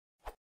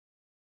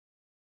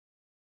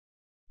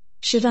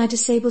Should I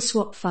disable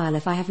swap file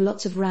if I have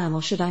lots of RAM,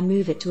 or should I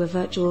move it to a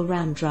virtual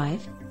RAM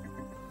drive?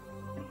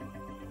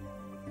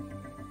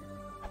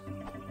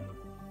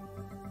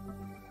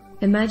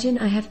 Imagine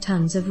I have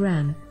tons of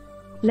RAM.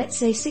 Let's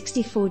say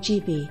 64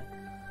 GB.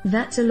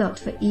 That's a lot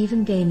for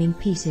even gaming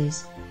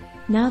PCs.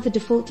 Now the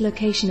default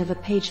location of a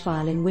page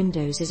file in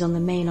Windows is on the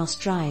main OS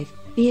drive,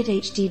 be it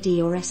HDD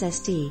or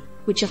SSD,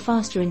 which are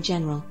faster in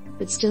general,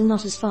 but still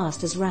not as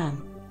fast as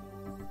RAM.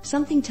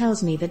 Something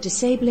tells me that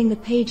disabling the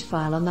page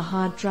file on the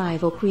hard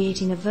drive or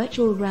creating a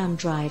virtual RAM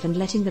drive and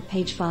letting the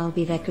page file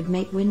be there could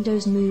make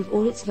Windows move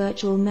all its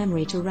virtual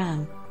memory to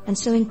RAM, and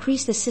so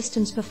increase the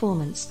system's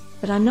performance,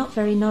 but I'm not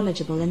very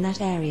knowledgeable in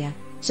that area,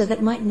 so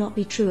that might not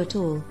be true at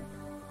all.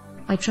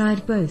 I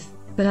tried both,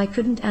 but I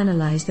couldn't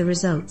analyze the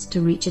results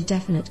to reach a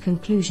definite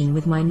conclusion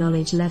with my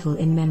knowledge level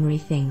in memory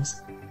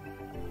things.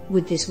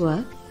 Would this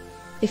work?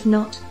 If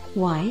not,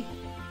 why?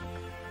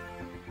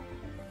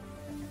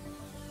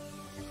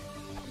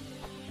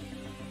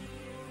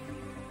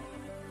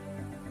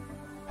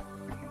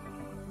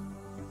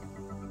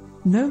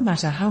 No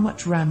matter how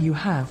much RAM you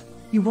have,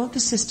 you want the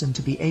system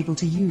to be able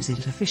to use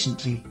it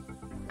efficiently.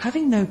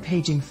 Having no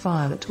paging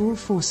file at all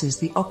forces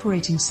the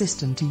operating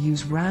system to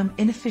use RAM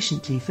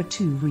inefficiently for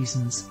two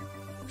reasons.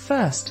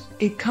 First,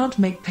 it can't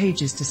make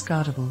pages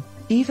discardable,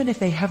 even if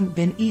they haven't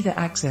been either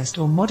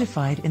accessed or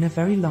modified in a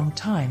very long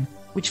time,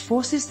 which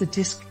forces the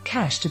disk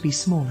cache to be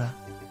smaller.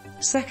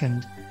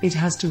 Second, it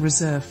has to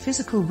reserve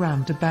physical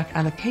RAM to back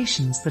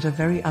allocations that are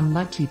very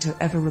unlikely to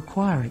ever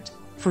require it.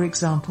 For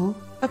example,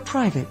 a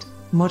private,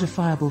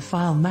 modifiable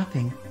file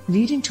mapping,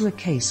 leading to a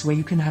case where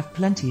you can have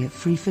plenty of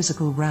free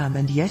physical RAM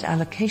and yet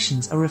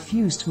allocations are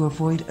refused to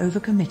avoid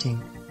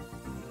overcommitting.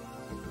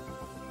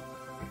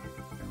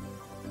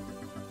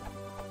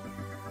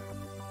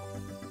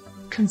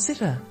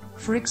 Consider,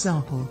 for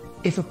example,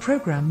 if a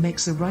program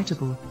makes a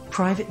writable,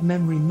 private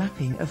memory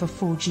mapping of a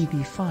 4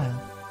 GB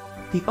file.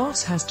 The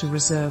OS has to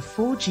reserve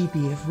 4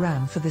 GB of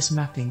RAM for this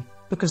mapping,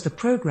 because the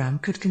program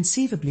could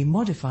conceivably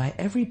modify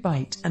every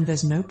byte and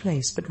there's no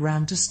place but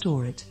RAM to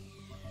store it.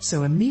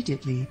 So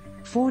immediately,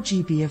 4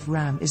 GB of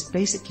RAM is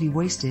basically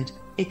wasted.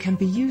 It can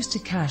be used to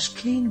cache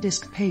clean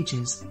disk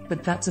pages,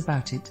 but that's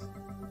about it.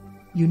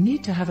 You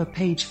need to have a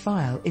page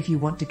file if you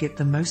want to get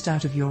the most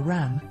out of your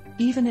RAM,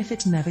 even if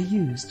it's never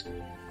used.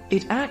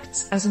 It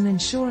acts as an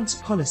insurance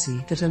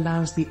policy that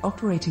allows the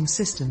operating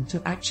system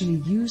to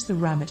actually use the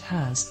RAM it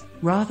has,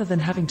 rather than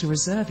having to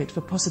reserve it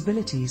for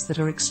possibilities that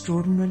are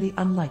extraordinarily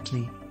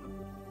unlikely.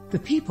 The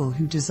people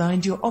who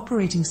designed your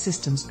operating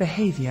system's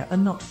behavior are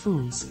not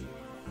fools.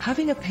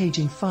 Having a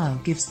paging file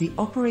gives the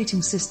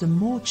operating system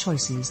more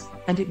choices,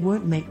 and it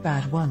won't make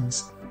bad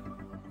ones.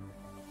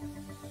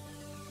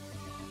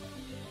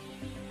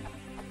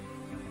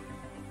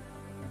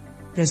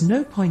 There's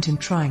no point in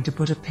trying to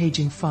put a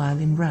paging file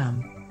in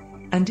RAM.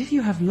 And if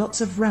you have lots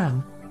of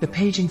RAM, the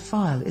paging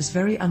file is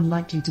very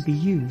unlikely to be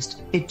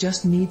used. It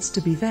just needs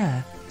to be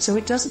there, so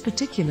it doesn't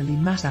particularly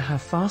matter how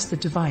fast the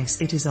device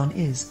it is on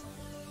is.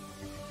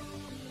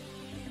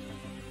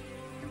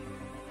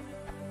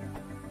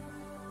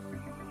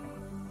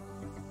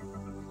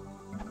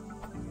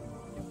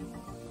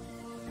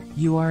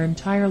 You are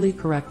entirely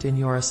correct in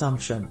your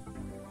assumption.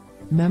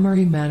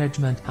 Memory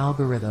management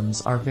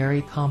algorithms are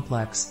very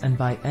complex and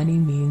by any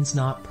means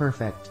not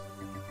perfect.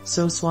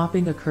 So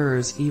swapping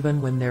occurs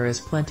even when there is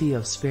plenty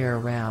of spare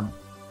RAM.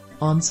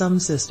 On some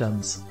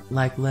systems,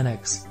 like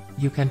Linux,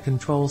 you can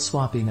control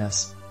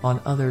swappiness,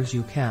 on others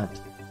you can't.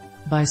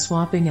 By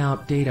swapping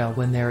out data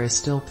when there is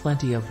still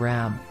plenty of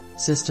RAM,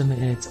 system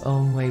in its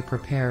own way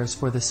prepares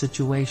for the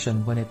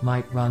situation when it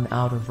might run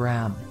out of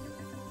RAM.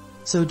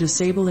 So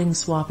disabling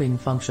swapping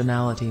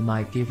functionality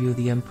might give you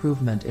the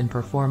improvement in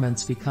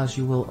performance because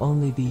you will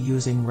only be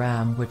using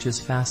RAM which is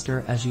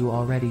faster, as you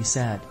already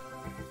said.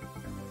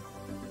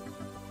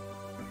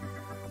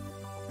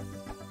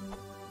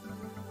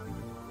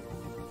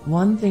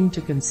 One thing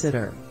to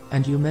consider,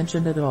 and you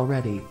mentioned it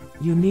already,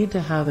 you need to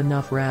have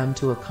enough RAM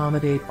to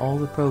accommodate all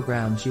the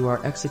programs you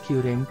are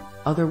executing,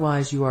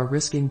 otherwise you are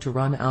risking to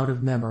run out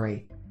of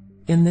memory.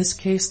 In this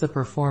case the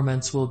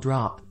performance will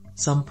drop.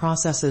 Some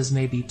processes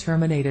may be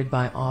terminated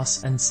by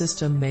OS and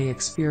system may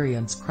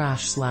experience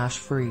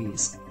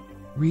crash/freeze.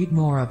 Read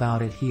more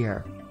about it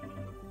here.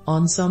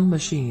 On some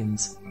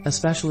machines,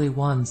 especially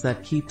ones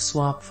that keep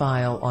swap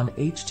file on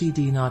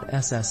HDD not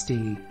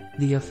SSD,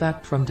 the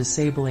effect from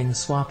disabling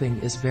swapping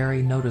is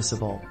very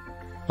noticeable.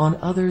 On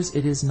others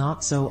it is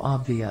not so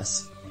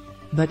obvious.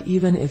 But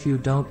even if you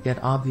don't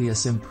get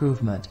obvious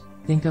improvement,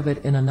 think of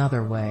it in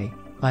another way.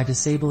 By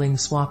disabling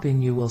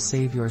swapping you will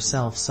save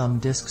yourself some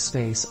disk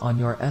space on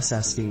your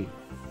SSD.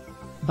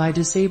 By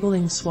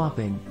disabling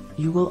swapping,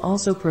 you will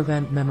also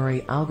prevent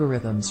memory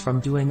algorithms from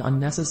doing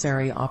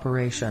unnecessary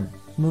operation,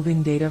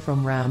 moving data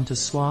from RAM to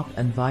swap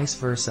and vice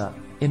versa.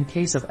 In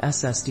case of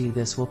SSD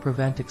this will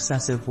prevent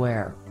excessive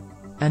wear.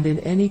 And in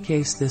any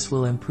case this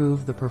will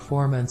improve the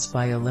performance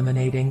by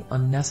eliminating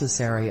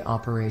unnecessary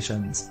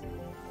operations.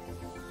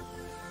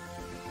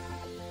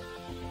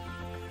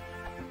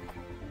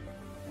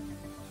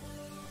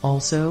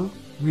 Also,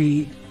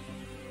 read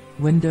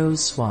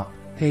Windows swap,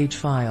 page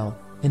file,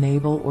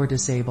 enable or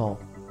disable.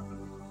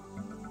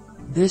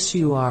 This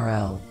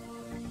URL.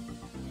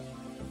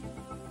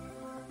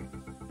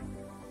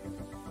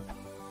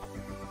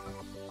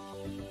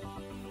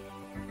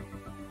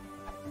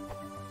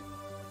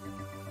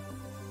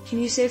 Can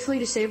you safely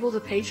disable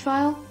the page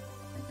file?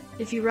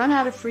 If you run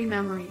out of free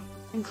memory,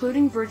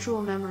 including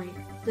virtual memory,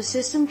 the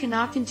system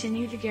cannot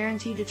continue to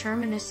guarantee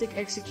deterministic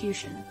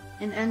execution,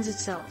 and ends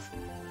itself.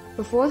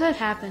 Before that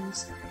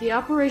happens, the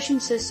operation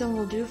system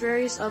will do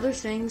various other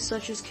things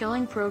such as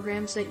killing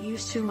programs that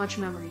use too much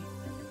memory.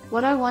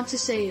 What I want to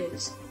say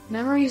is,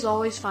 memory is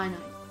always finite,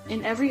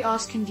 and every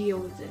OS can deal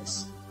with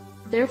this.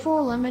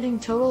 Therefore,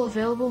 limiting total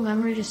available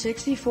memory to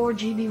 64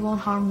 GB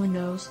won't harm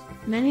Windows.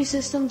 Many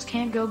systems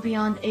can't go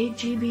beyond 8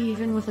 GB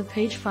even with a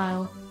page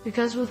file,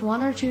 because with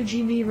 1 or 2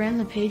 GB RAM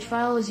the page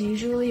file is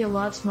usually a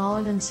lot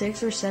smaller than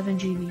 6 or 7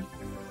 GB.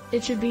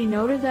 It should be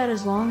noted that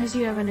as long as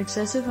you have an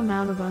excessive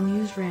amount of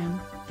unused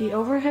RAM, the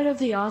overhead of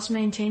the OS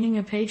maintaining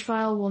a page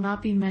file will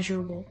not be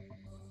measurable.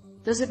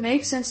 Does it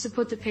make sense to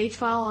put the page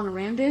file on a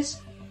RAM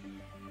disk?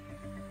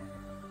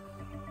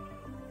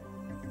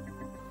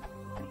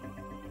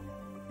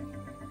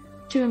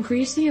 To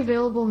increase the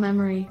available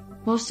memory,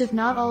 most if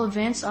not all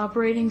advanced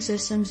operating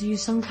systems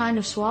use some kind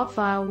of swap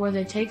file where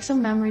they take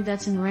some memory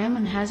that's in RAM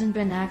and hasn't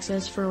been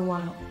accessed for a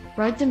while,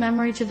 write the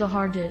memory to the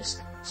hard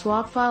disk,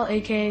 swap file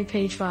aka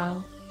page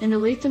file, and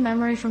delete the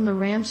memory from the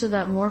RAM so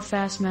that more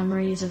fast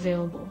memory is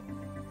available.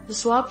 The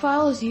swap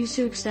file is used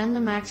to extend the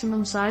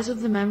maximum size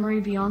of the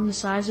memory beyond the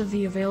size of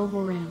the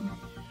available RAM.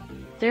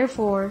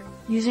 Therefore,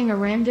 using a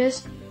RAM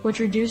disk, which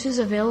reduces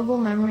available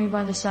memory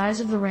by the size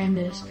of the RAM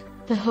disk,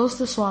 to host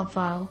the swap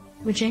file,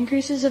 which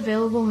increases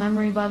available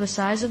memory by the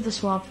size of the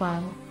swap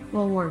file,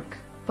 will work,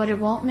 but it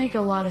won't make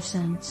a lot of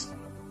sense.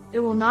 It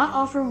will not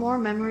offer more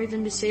memory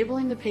than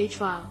disabling the page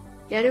file,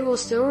 yet it will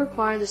still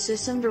require the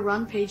system to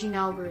run paging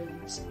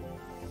algorithms.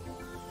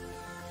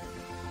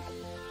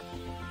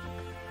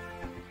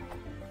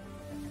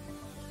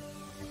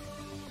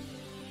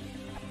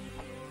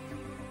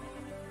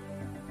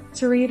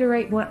 To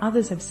reiterate what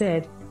others have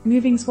said,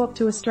 moving swap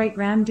to a straight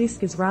RAM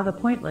disk is rather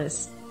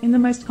pointless. In the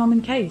most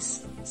common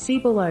case, see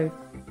below.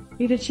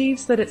 It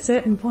achieves that at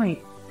certain point,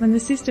 when the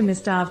system is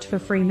starved for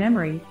free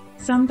memory,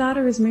 some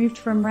data is moved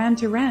from RAM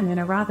to RAM in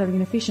a rather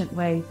inefficient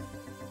way.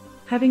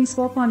 Having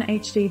swap on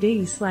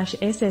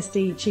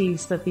HDD/SSD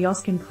achieves that the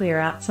OS can clear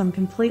out some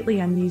completely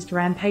unused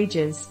RAM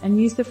pages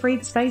and use the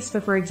freed space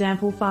for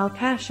example file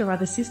cache or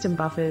other system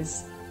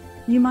buffers.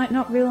 You might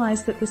not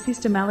realize that the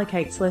system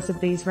allocates less of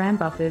these RAM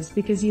buffers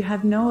because you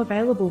have no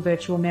available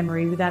virtual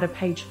memory without a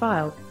page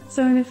file,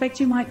 so in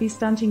effect you might be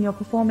stunting your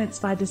performance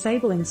by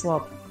disabling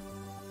swap.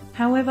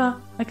 However,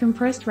 a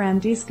compressed RAM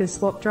disk as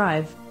swap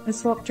drive,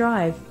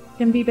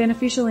 can be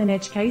beneficial in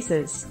edge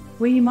cases,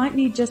 where you might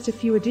need just a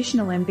few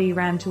additional MB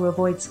RAM to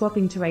avoid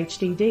swapping to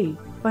HDD,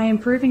 by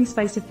improving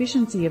space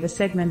efficiency of a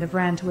segment of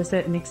RAM to a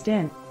certain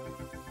extent.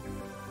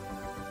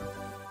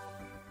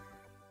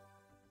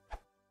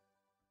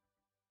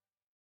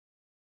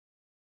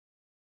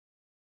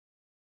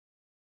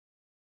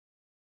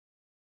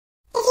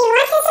 If you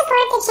want to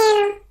support the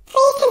channel,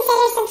 please